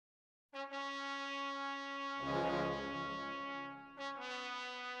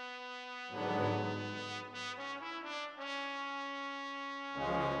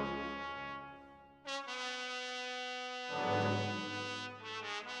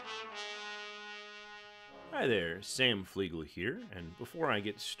Hi there, Sam Flegal here, and before I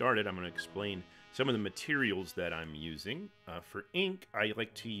get started, I'm going to explain some of the materials that I'm using. For ink, I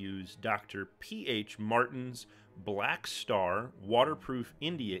like to use Dr. P.H. Martin's Black Star Waterproof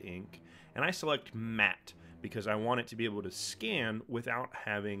India ink, and I select matte because I want it to be able to scan without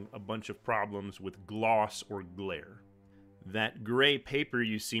having a bunch of problems with gloss or glare. That gray paper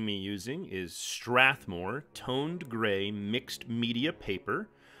you see me using is Strathmore Toned Gray Mixed Media Paper.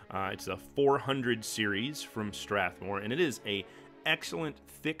 It's a 400 series from Strathmore, and it is a excellent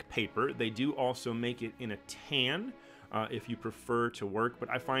thick paper. They do also make it in a tan if you prefer to work, but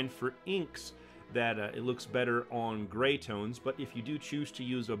I find for inks that it looks better on gray tones, but if you do choose to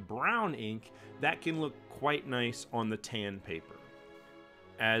use a brown ink, that can look quite nice on the tan paper.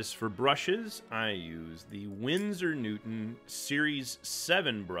 As for brushes, I use the Winsor Newton Series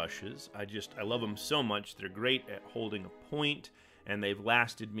 7 brushes. I love them so much. They're great at holding a point, and they've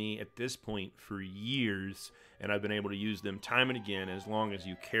lasted me at this point for years, and I've been able to use them time and again as long as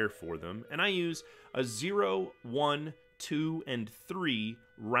you care for them. And I use a 0, 1, 2, and 3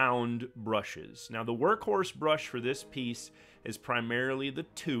 round brushes. Now the workhorse brush for this piece is primarily the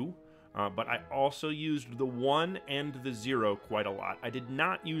 2, but I also used the 1 and the 0 quite a lot. I did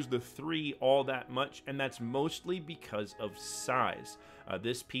not use the 3 all that much, and that's mostly because of size.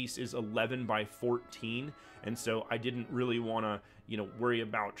 This piece is 11 by 14, and so I didn't really want to, worry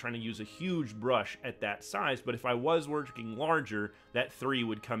about trying to use a huge brush at that size, but if I was working larger, that 3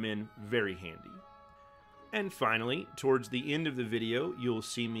 would come in very handy. And finally, towards the end of the video, you'll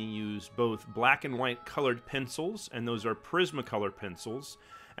see me use both black and white colored pencils, and those are Prismacolor pencils.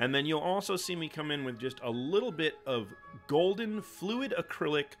 And then you'll also see me come in with just a little bit of golden fluid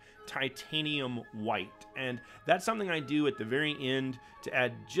acrylic titanium white. And that's something I do at the very end to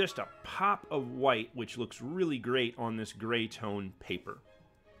add just a pop of white, which looks really great on this gray tone paper.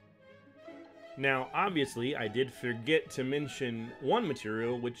 Now, obviously, I did forget to mention one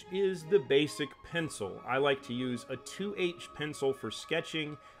material, which is the basic pencil. I like to use a 2H pencil for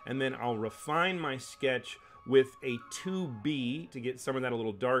sketching, and then I'll refine my sketch with a 2B to get some of that a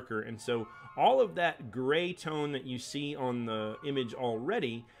little darker. And so all of that gray tone that you see on the image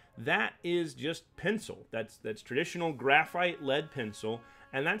already, that is just pencil. That's traditional graphite lead pencil,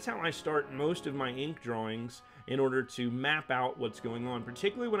 and that's how I start most of my ink drawings in order to map out what's going on,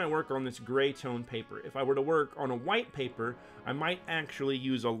 particularly when I work on this gray tone paper. If I were to work on a white paper, I might actually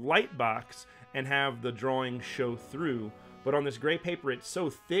use a light box and have the drawing show through. But on this gray paper, it's so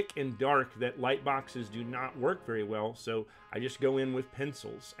thick and dark that light boxes do not work very well, so I just go in with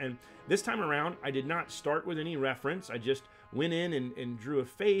pencils. And this time around, I did not start with any reference. I just went in and drew a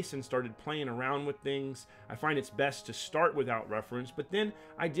face and started playing around with things. I find it's best to start without reference, but then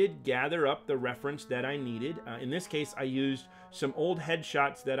I did gather up the reference that I needed. In this case, I used some old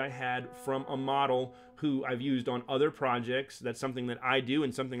headshots that I had from a model who I've used on other projects. That's something that I do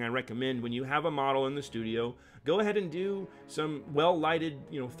and something I recommend when you have a model in the studio. Go ahead and do some well-lighted,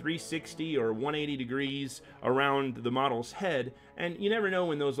 360 or 180 degrees around the model's head, and you never know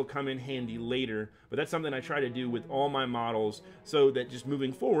when those will come in handy later, but that's something I try to do with all my models so that just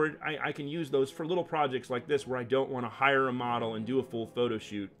moving forward, I can use those for little projects like this where I don't want to hire a model and do a full photo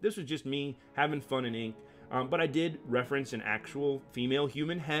shoot. This was just me having fun in ink, but I did reference an actual female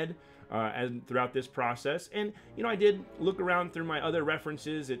human head throughout this process, and I did look around through my other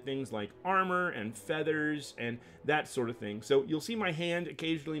references at things like armor and feathers and that sort of thing. So you'll see my hand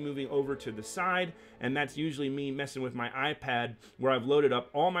occasionally moving over to the side, and that's usually me messing with my iPad where I've loaded up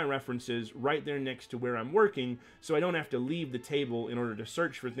all my references right there next to where I'm working, so I don't have to leave the table in order to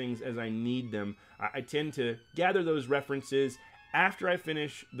search for things as I need them. I tend to gather those references after I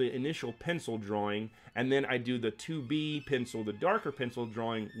finish the initial pencil drawing, and then I do the 2B pencil, the darker pencil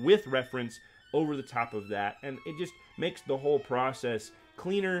drawing with reference over the top of that, and it just makes the whole process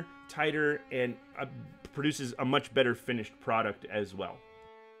cleaner, tighter, and produces a much better finished product as well.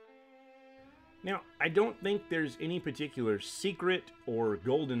 Now, I don't think there's any particular secret or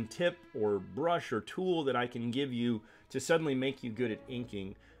golden tip or brush or tool that I can give you to suddenly make you good at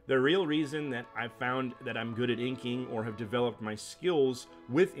inking. The real reason that I've found that I'm good at inking or have developed my skills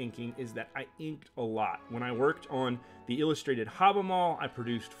with inking is that I inked a lot. When I worked on the Illustrated Hávamál, I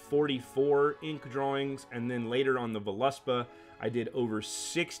produced 44 ink drawings, and then later on the Voluspa, I did over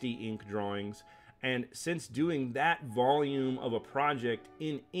 60 ink drawings. And since doing that volume of a project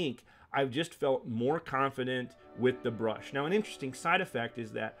in ink, I've just felt more confident with the brush. Now, an interesting side effect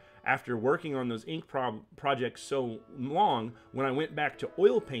is that after working on those ink projects so long, when I went back to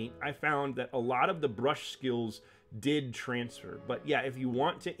oil paint, I found that a lot of the brush skills did transfer. But yeah, if you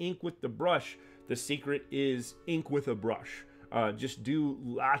want to ink with the brush, the secret is ink with a brush. Just do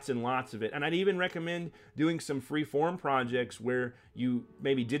lots and lots of it. And I'd even recommend doing some free form projects where you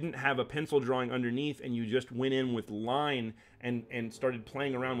maybe didn't have a pencil drawing underneath and you just went in with line and started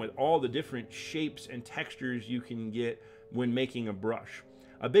playing around with all the different shapes and textures you can get when making a brush.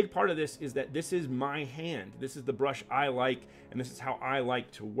 A big part of this is that this is my hand. This is the brush I like, and this is how I like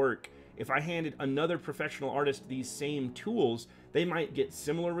to work. If I handed another professional artist these same tools, they might get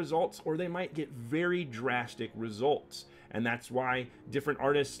similar results or they might get very drastic results. And that's why different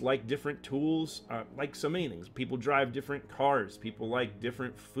artists like different tools, like so many things. People drive different cars, people like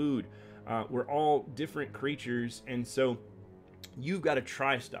different food. We're all different creatures, and so you've got to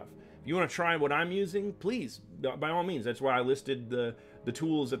try stuff. If you want to try what I'm using, please, by all means. That's why I listed the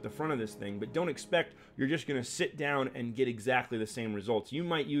tools at the front of this thing, but don't expect you're just going to sit down and get exactly the same results. You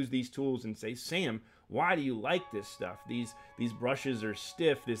might use these tools and say, Sam, why do you like this stuff? These brushes are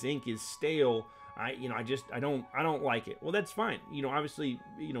stiff, this ink is stale. I don't like it. Well, that's fine. Obviously,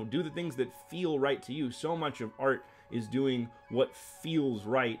 do the things that feel right to you. So much of art is doing what feels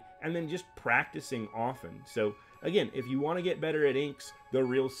right and then just practicing often. So again, if you want to get better at inks, the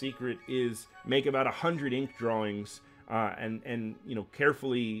real secret is make about 100 ink drawings and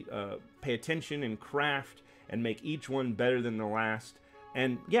carefully pay attention and craft and make each one better than the last.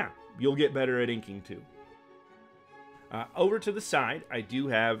 And yeah, you'll get better at inking too. Over to the side, I do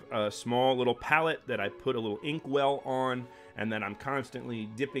have a small little palette that I put a little ink well on and that I'm constantly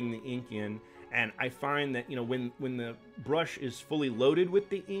dipping the ink in. And I find that, when the brush is fully loaded with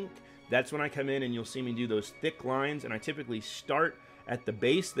the ink, that's when I come in and you'll see me do those thick lines. And I typically start at the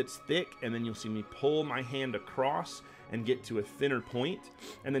base that's thick, and then you'll see me pull my hand across and get to a thinner point.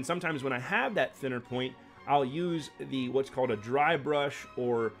 And then sometimes when I have that thinner point, I'll use what's called a dry brush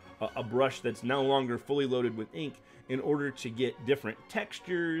or a brush that's no longer fully loaded with ink in order to get different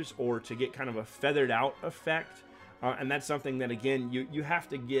textures or to get kind of a feathered out effect. And that's something that, again, you have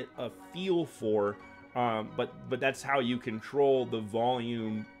to get a feel for, but that's how you control the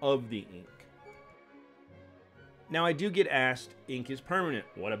volume of the ink. Now, I do get asked, ink is permanent.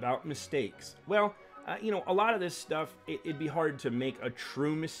 What about mistakes? Well, a lot of this stuff, it'd be hard to make a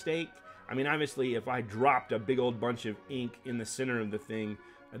true mistake. I mean, obviously, if I dropped a big old bunch of ink in the center of the thing,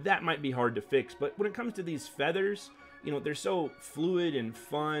 that might be hard to fix. But when it comes to these feathers, they're so fluid and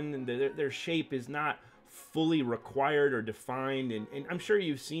fun, and their shape is not fully required or defined. And I'm sure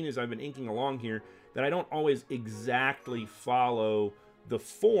you've seen as I've been inking along here that I don't always exactly follow the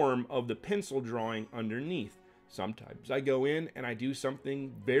form of the pencil drawing underneath. Sometimes I go in and I do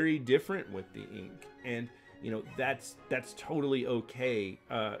something very different with the ink, and that's totally okay.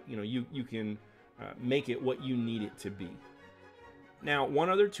 You can make it what you need it to be. Now, one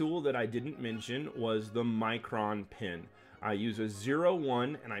other tool that I didn't mention was the Micron pen. I use a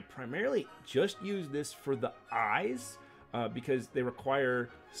 01, and I primarily just use this for the eyes because they require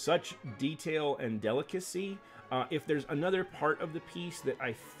such detail and delicacy. If there's another part of the piece that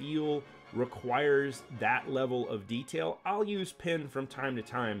I feel requires that level of detail, I'll use pen from time to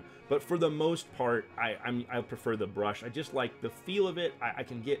time, but for the most part, I prefer the brush. I just like the feel of it. I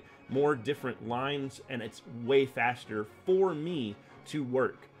can get more different lines, and it's way faster for me to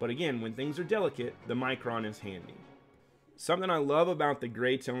work. But again, when things are delicate, the Micron is handy. Something I love about the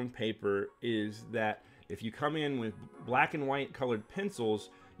gray tone paper is that if you come in with black and white colored pencils,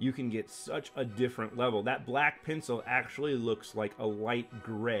 you can get such a different level. That black pencil actually looks like a light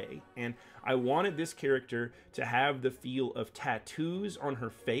gray. And I wanted this character to have the feel of tattoos on her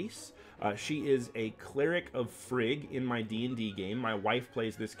face. She is a cleric of Frigg in my D&D game. My wife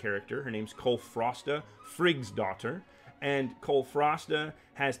plays this character. Her name's Kolfrosta, Frigg's daughter. And Kolfrosta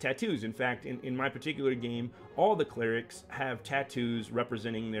has tattoos. In fact, in my particular game, all the clerics have tattoos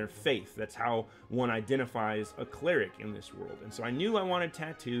representing their faith. That's how one identifies a cleric in this world. And so I knew I wanted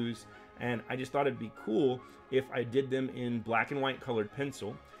tattoos, and I just thought it'd be cool if I did them in black and white colored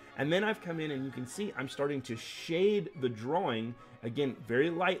pencil. And then I've come in and you can see I'm starting to shade the drawing, again,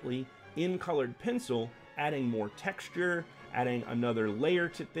 very lightly in colored pencil, adding more texture, adding another layer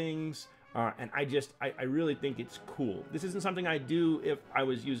to things. And I really think it's cool. This isn't something I do if I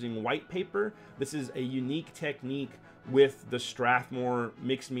was using white paper. This is a unique technique with the Strathmore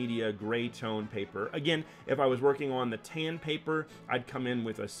mixed media gray tone paper. Again, if I was working on the tan paper, I'd come in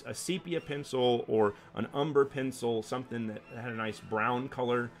with a sepia pencil or an umber pencil, something that had a nice brown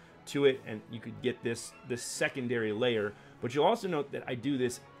color to it, and you could get this secondary layer. But you'll also note that I do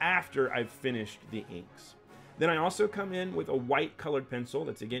this after I've finished the inks. Then I also come in with a white colored pencil.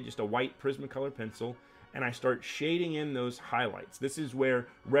 That's, again, just a white Prismacolor pencil. And I start shading in those highlights. This is where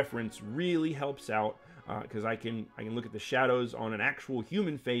reference really helps out because I can look at the shadows on an actual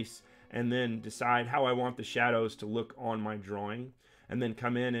human face and then decide how I want the shadows to look on my drawing, and then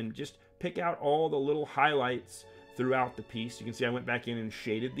come in and just pick out all the little highlights throughout the piece. You can see I went back in and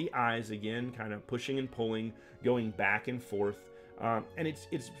shaded the eyes again, kind of pushing and pulling, going back and forth. And it's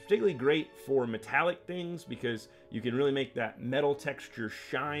particularly great for metallic things because you can really make that metal texture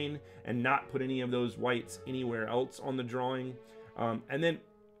shine and not put any of those whites anywhere else on the drawing. And then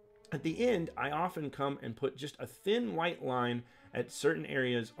at the end, I often come and put just a thin white line at certain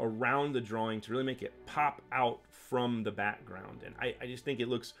areas around the drawing to really make it pop out from the background. And I just think it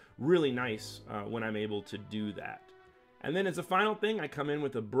looks really nice when I'm able to do that. And then as a final thing, I come in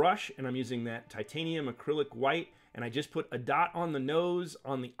with a brush and I'm using that titanium acrylic white, and I just put a dot on the nose,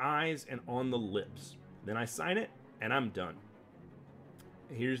 on the eyes, and on the lips. Then I sign it and I'm done.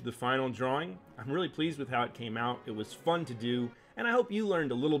 Here's the final drawing. I'm really pleased with how it came out. It was fun to do, and I hope you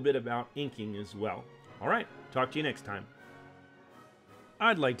learned a little bit about inking as well. All right, talk to you next time.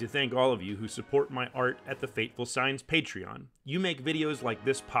 I'd like to thank all of you who support my art at the Fateful Signs Patreon. You make videos like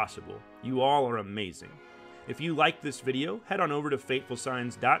this possible. You all are amazing. If you like this video, head on over to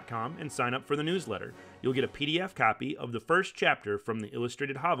fatefulsigns.com and sign up for the newsletter. You'll get a PDF copy of the first chapter from the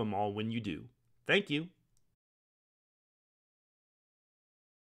Illustrated Hávamál when you do. Thank you.